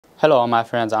Hello my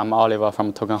friends, I'm Oliver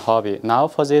from Token Hobby. Now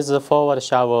for this forward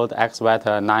shoveled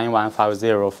Excavator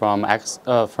 9150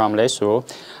 from LESU,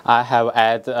 I have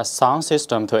added a sound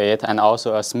system to it and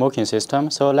also a smoking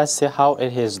system. So let's see how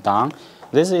it is done.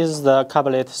 This is the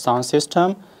cabinet sound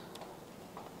system.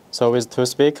 So with two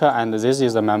speakers, and this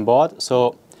is the main board.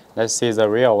 So let's see the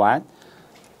real one.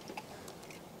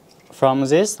 From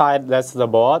this side, that's the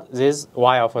board. This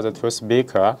wire for the two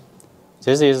speakers.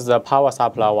 This is the power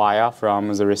supply wire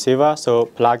from the receiver, so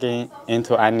plugging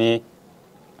into any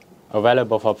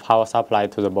available for power supply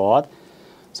to the board.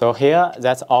 So here,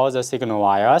 that's all the signal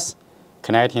wires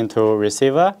connecting to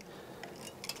receiver.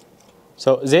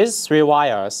 So these three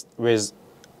wires with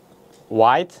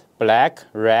white, black,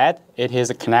 red, it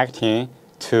is connecting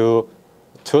to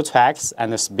two tracks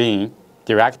and the spin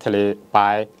directly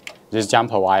by these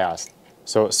jumper wires.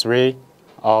 So three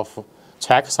of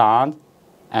track sound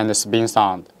and the spin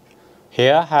sound.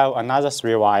 Here I have another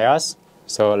three wires,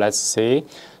 so let's see.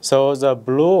 So the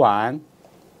blue one,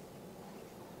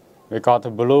 we got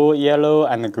blue, yellow,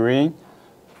 and green.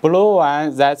 Blue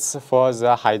one, that's for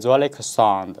the hydraulic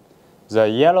sound. The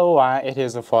yellow one, it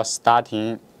is for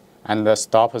starting and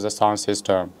stop the sound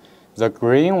system. The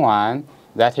green one,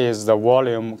 that is the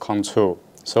volume control.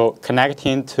 So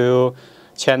connecting to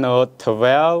channel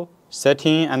 12,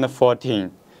 13, and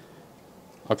 14.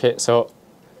 Okay, so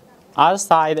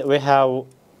outside we have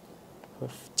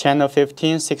channel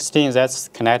 15, 16, that's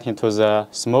connecting to the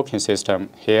smoking system.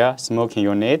 Here, smoking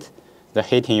unit, the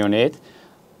heating unit.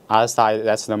 Outside,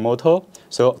 that's the motor.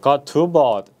 So got two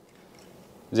boards.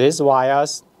 These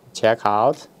wires, check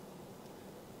out.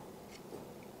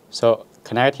 So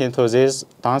connecting to this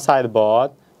downside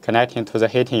board, connecting to the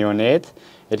heating unit.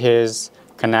 It is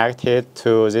connected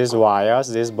to these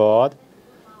wires, this board.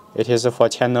 It is for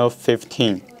channel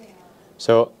 15.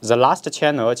 So the last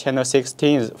channel, channel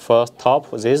 16, for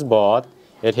top of this board,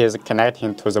 it is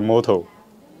connecting to the motor.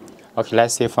 Okay,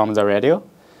 let's see from the radio.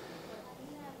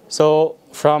 So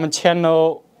from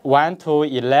channel 1 to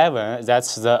 11,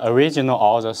 that's the original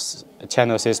all the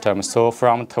channel system. So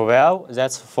from 12,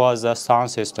 that's for the sound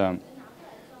system.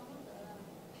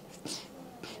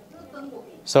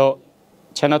 So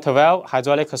channel 12,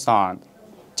 hydraulic sound.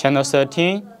 Channel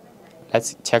 13,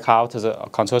 let's check out the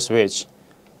control switch.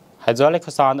 Hydraulic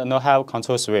sound no have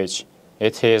control switch.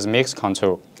 It is mix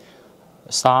control.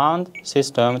 Sound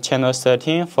system channel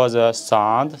 13 for the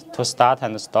sound to start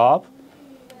and stop.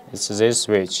 It's this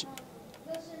switch.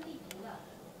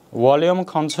 Volume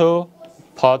control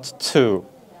port 2.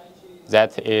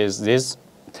 That is this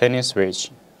turning switch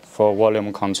for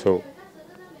volume control.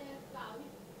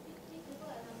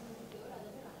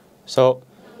 So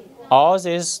all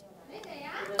these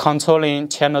controlling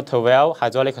channel 12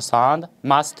 hydraulic sound,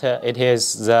 master it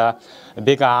is the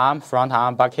big arm, front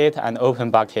arm bucket, and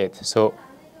open bucket. So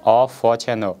all four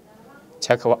channel.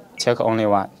 Check only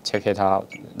one. Check it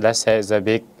out. Let's say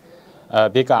the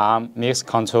big arm mix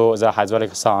control the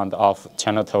hydraulic sound of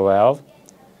channel 12.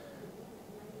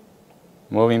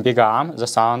 Moving big arm, the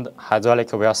sound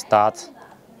hydraulic will start.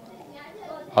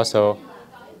 Also,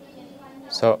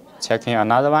 so checking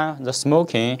another one, the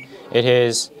smoking, it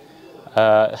is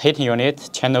heating unit,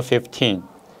 channel 15.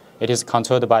 It is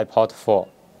controlled by port 4.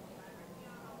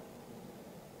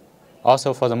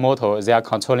 Also for the motor, they are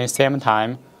controlling same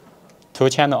time. Two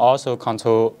channel also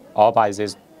control all by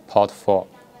this port 4.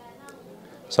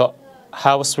 So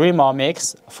have three more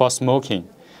mix for smoking.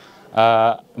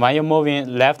 When you're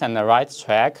moving left and right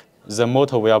track, the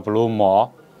motor will blow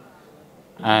more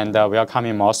and will come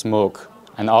in more smoke.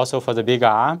 And also for the big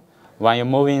arm, when you're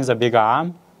moving the big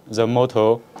arm, the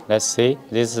motor, let's see,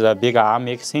 this is the big arm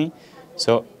mixing.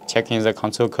 So checking the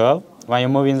control curve. When you're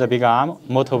moving the big arm,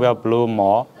 motor will blow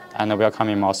more and will come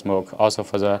in more smoke. Also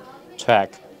for the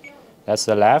track. That's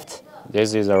the left.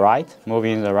 This is the right.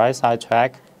 Moving the right side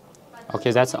track.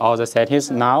 Okay, that's all the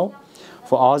settings. Now,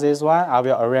 for all this one, I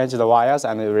will arrange the wires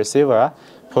and the receiver.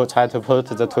 Try to put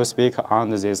the two speakers on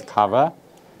this cover.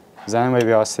 Then we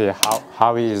will see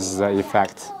how is the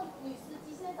effect.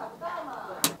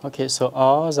 Okay, so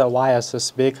all the wires,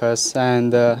 speakers,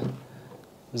 and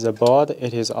the board,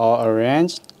 it is all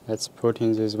arranged. Let's put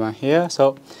in this one here.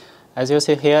 So, as you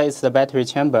see here, it's the battery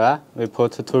chamber. We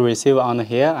put two receivers on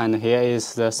here, and here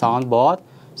is the sound board.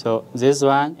 So this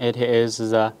one, it is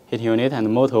the heat unit,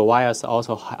 and motor wires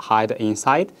also hide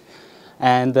inside.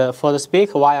 And for the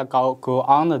speaker wire go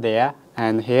on there,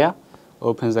 and here,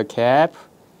 open the cap.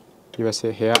 You will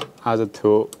see here are the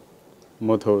two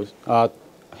motors.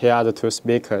 Here are the two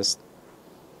speakers.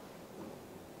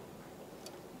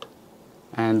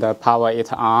 And power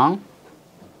it on.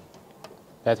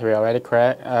 Battery already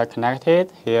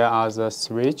connected. Here are the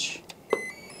switch.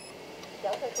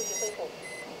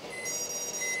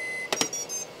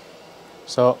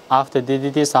 So after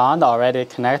DDD sound, already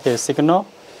connected signal.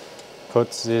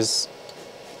 Put this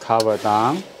cover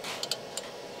down.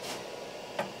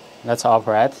 Let's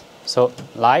operate. So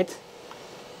light.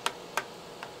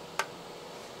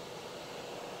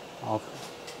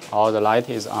 All the light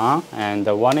is on, and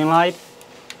the warning light.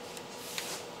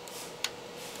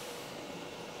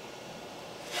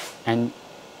 And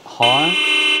horn.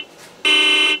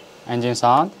 Engine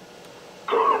sound.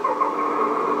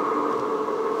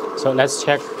 So let's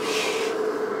check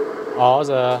all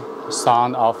the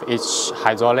sound of each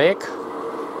hydraulic.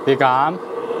 Big arm,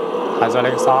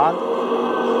 hydraulic sound.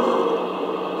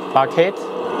 Bucket.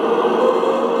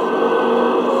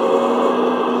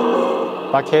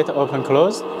 Bucket open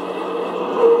close.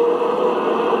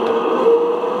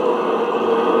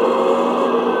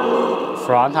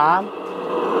 Front arm.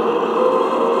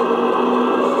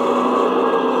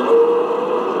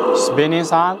 Spinning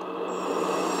sound.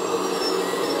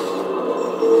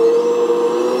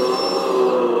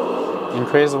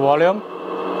 Increase volume.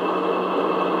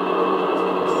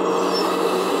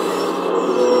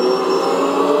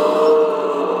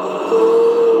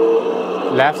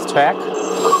 Left track.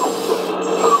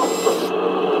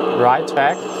 Right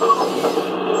track.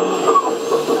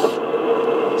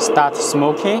 Start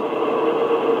smoking.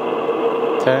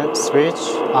 Turn switch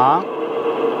on.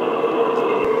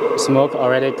 Smoke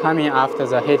already coming after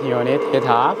the heating unit heat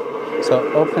up. So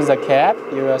open the cap,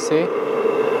 you will see.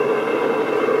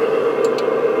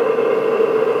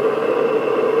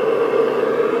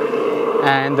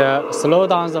 And slow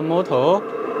down the motor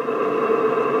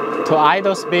to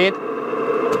idle speed.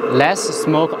 Less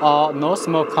smoke or no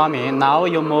smoke coming. Now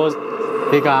you move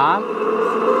big arm.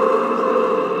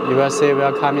 You will see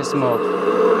will coming smoke.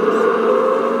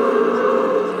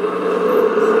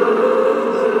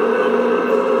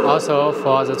 Also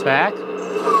for the track.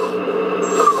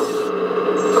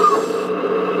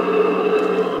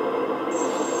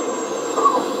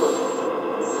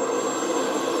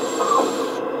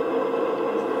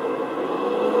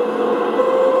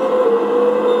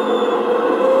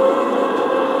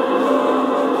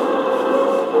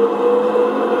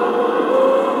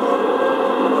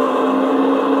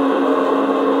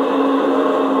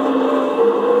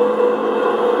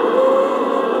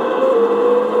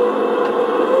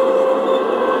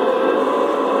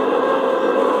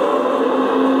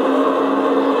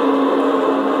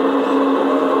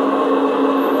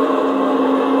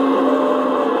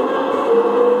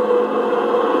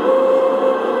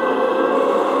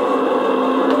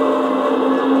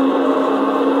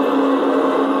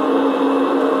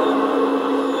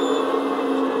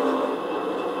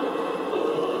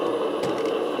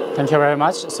 Thank you very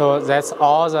much. So that's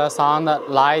all the sound,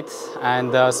 light,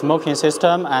 and smoking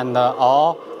system, and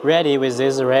all ready with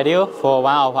this radio for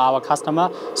one of our customer.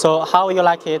 So how would you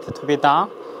like it to be done?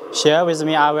 Share with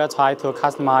me. I will try to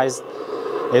customize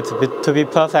it to be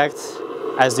perfect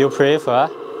as you prefer.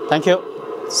 Thank you.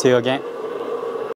 See you again.